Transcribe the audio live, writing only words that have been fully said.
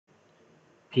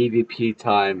PvP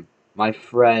time. My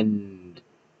friend.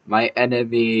 My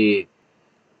enemy.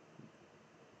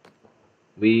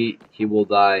 He will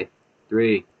die.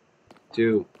 3,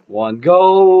 2, 1,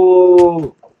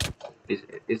 go!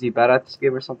 Is he bad at this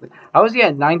game or something? How is he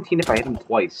at 19 if I hit him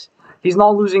twice? He's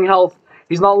not losing health.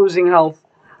 He's not losing health.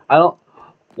 I don't...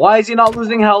 Why is he not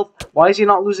losing health? Why is he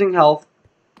not losing health?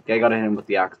 Okay, I gotta hit him with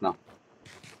the axe now.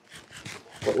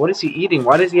 What is he eating?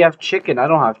 Why does he have chicken? I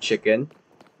don't have chicken.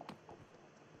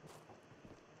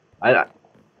 I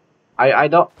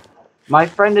don't... My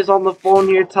friend is on the phone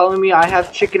here telling me I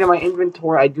have chicken in my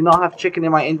inventory. I do not have chicken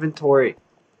in my inventory.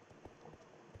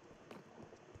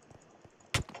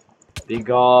 Be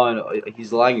gone.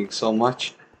 He's lagging so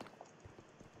much.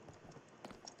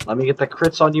 Let me get the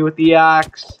crits on you with the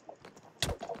axe.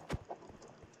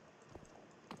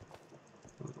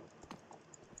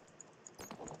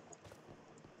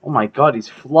 Oh my god, he's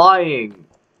flying.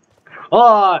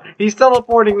 Ah, he's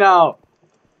teleporting now.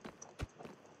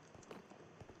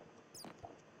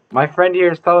 My friend here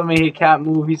is telling me he can't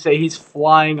move. He's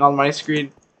flying on my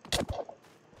screen.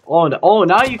 Oh, no. Oh,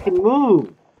 now you can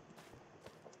move.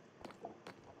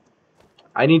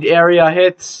 I need area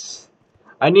hits.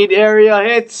 I need area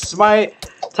hits. My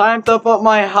time to put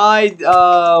my high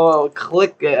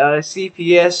click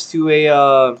CPS to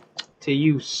a to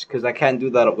use, because I can't do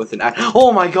that with an axe.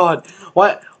 Oh my god!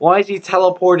 Why is he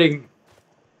teleporting?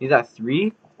 He's at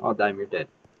 3? Oh damn, you're dead.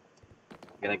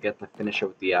 I'm gonna get the finisher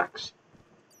with the axe.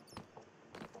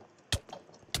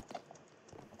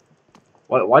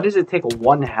 Why does it take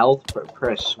 1 health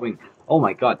per swing? Oh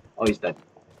my god. Oh, he's dead.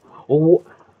 Oh,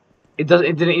 it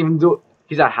didn't even do it.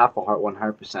 He's at half a heart,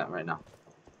 100% right now.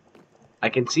 I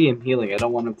can see him healing. I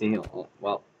don't want him to heal. Oh,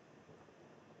 well.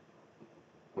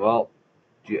 Well,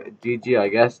 GG, I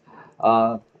guess.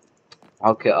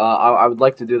 Okay, I would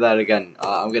like to do that again.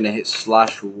 I'm gonna hit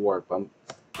 /warp.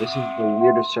 This is the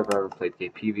weirdest server I've ever played. Okay,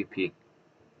 PvP.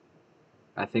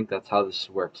 I think that's how this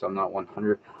works. I'm not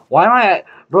 100. Why am I at...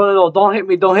 Bro, no, don't hit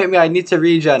me, don't hit me. I need to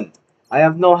regen. I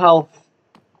have no health.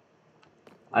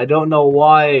 I don't know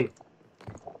why.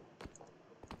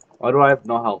 Why do I have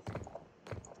no health?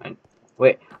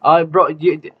 Wait, bro,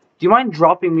 do you mind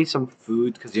dropping me some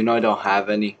food? Because you know I don't have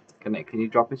any. Can you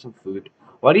drop me some food?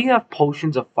 Why do you have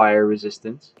potions of fire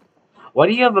resistance? Why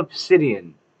do you have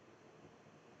obsidian?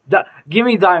 Give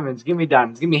me diamonds, give me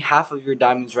diamonds. Give me half of your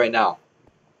diamonds right now.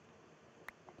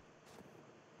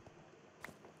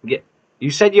 You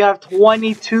said you have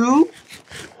 22?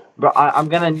 Bro, I'm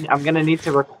gonna need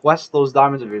to request those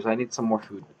diamonds of yours. I need some more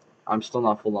food. I'm still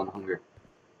not full on hunger.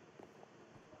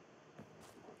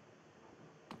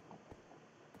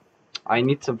 I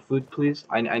need some food, please.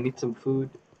 I need some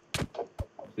food.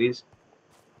 Please.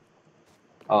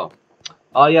 Oh.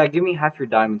 Oh yeah, give me half your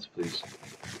diamonds, please.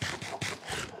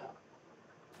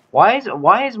 Why is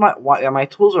my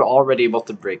tools are already about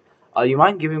to break? You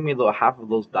mind giving me half of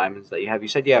those diamonds that you have? You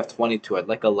said you have 22. I'd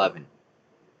like 11.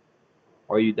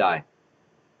 Or you die.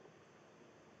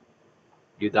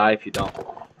 You die if you don't.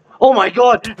 Oh my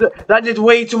god! That did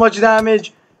way too much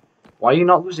damage! Why are you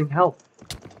not losing health?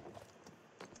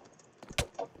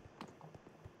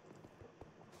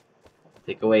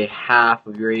 Take away half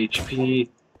of your HP.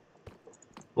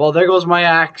 Well, there goes my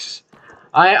axe.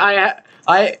 My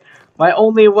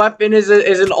only weapon is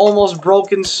an almost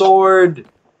broken sword.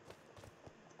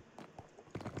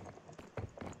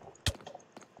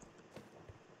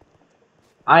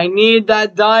 I need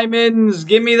that diamonds.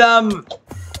 Give me them.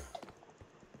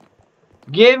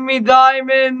 Give me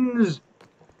diamonds.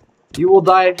 You will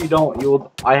die if you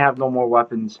don't. I have no more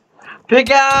weapons.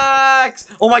 Pickaxe!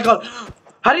 Oh my god.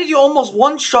 How did you almost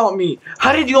one-shot me?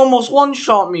 How did you almost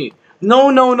one-shot me? No,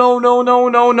 no, no, no, no,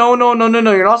 no, no, no, no, no,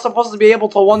 no. You're not supposed to be able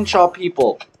to one-shot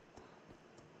people.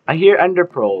 I hear ender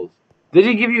pearls. Did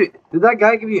that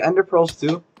guy give you ender pearls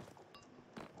too?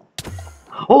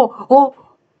 Oh, oh!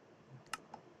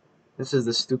 This is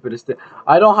the stupidest thing.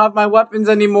 I don't have my weapons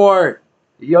anymore.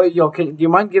 Yo, do you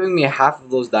mind giving me half of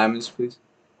those diamonds, please?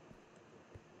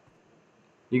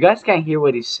 You guys can't hear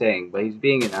what he's saying, but he's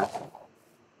being an asshole.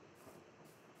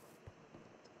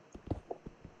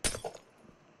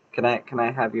 Can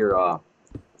I have your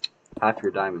half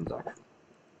your diamonds actually?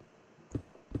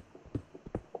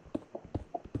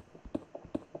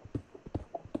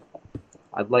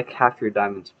 I'd like half your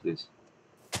diamonds, please.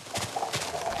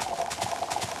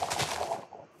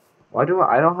 Why do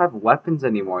I don't have weapons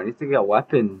anymore? I need to get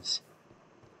weapons.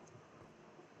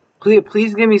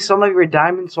 Please give me some of your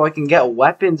diamonds so I can get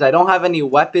weapons. I don't have any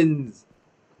weapons.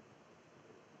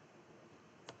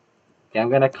 Okay, I'm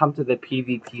gonna come to the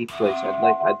PvP place.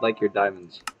 I'd like your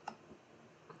diamonds.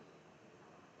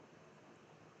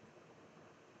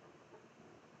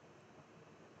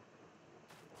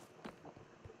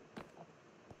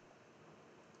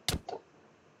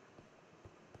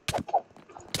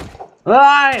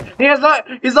 Ah,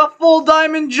 he's a full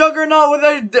diamond juggernaut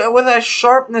with a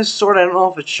sharpness sword. I don't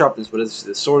know if it's sharpness, but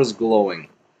the sword is glowing.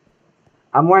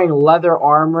 I'm wearing leather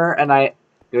armor, and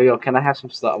yo, can I have some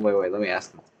stuff? Wait, let me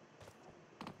ask them.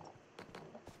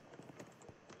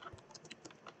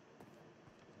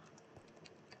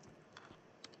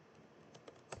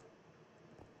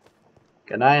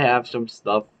 Can I have some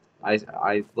stuff?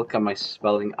 I look at my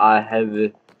spelling. I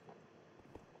have.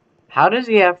 How does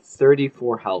he have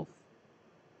 34 health?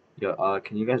 Yo,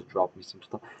 can you guys drop me some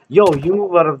stuff? Yo, you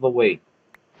move out of the way.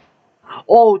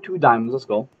 Oh, 2 diamonds. Let's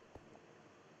go.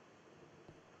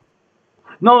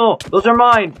 No, those are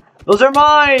mine. Those are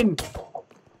mine.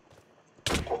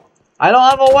 I don't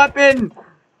have a weapon.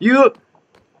 You.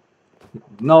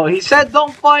 No, he said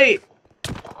don't fight.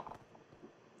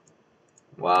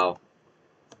 Wow.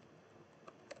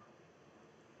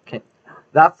 Okay.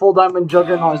 That full diamond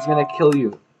juggernaut is gonna kill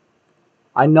you.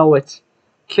 I know it.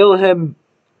 Kill him.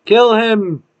 Kill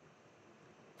him.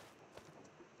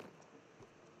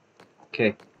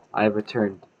 Okay, I have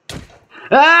returned.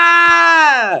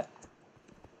 Ah!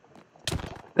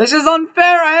 This is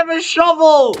unfair. I have a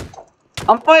shovel.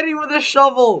 I'm fighting with a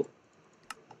shovel.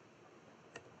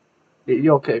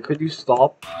 Yo, okay, could you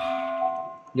stop?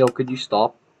 Yo, could you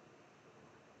stop?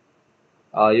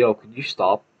 Yo, could you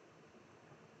stop?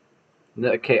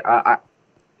 No, okay,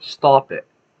 stop it.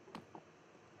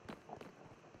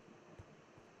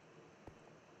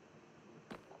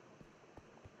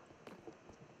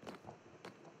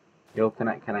 Yo, can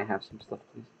I have some stuff,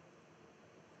 please?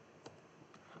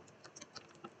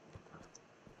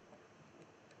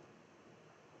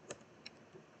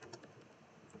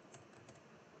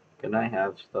 Can I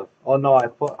have stuff? Oh no, I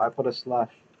put a slash.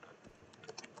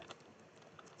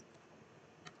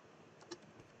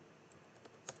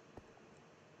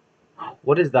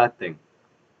 What is that thing?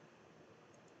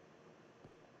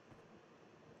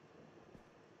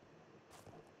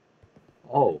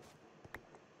 Oh.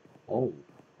 Oh.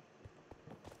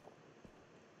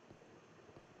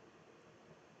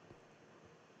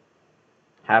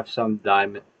 Have some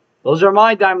diamond. Those are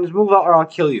my diamonds. Move out or I'll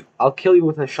kill you. I'll kill you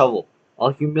with a shovel. I'll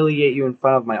humiliate you in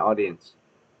front of my audience.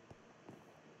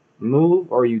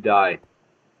 Move or you die.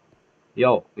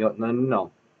 Yo,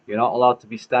 no. You're not allowed to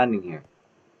be standing here.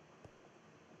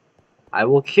 I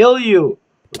will kill you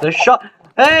with a shot.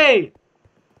 Hey!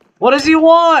 What does he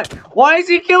want? Why is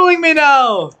he killing me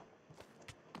now?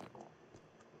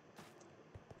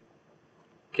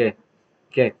 Okay.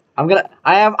 Okay.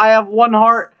 I have 1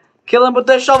 heart. Kill him with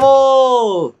the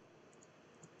shovel!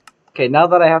 Okay, now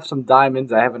that I have some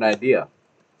diamonds, I have an idea.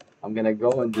 I'm gonna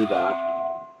go and do that.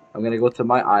 I'm gonna go to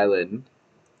my island.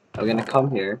 I'm gonna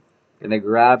come here. Gonna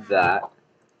grab that.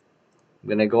 I'm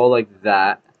gonna go like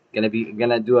that.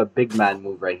 Gonna do a big man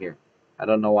move right here. I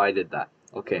don't know why I did that.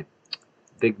 Okay.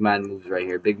 Big man moves right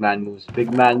here. Big man moves.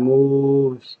 Big man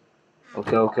moves.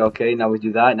 Okay. Now we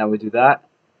do that. Now we do that.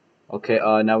 Okay,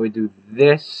 now we do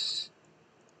this.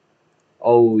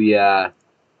 Oh yeah.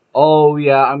 Oh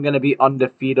yeah, I'm gonna be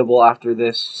undefeatable after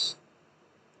this.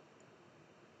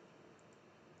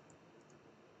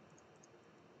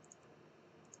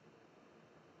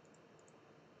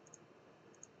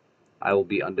 I will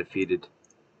be undefeated.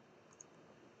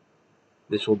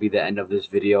 This will be the end of this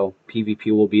video.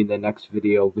 PvP will be in the next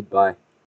video. Goodbye.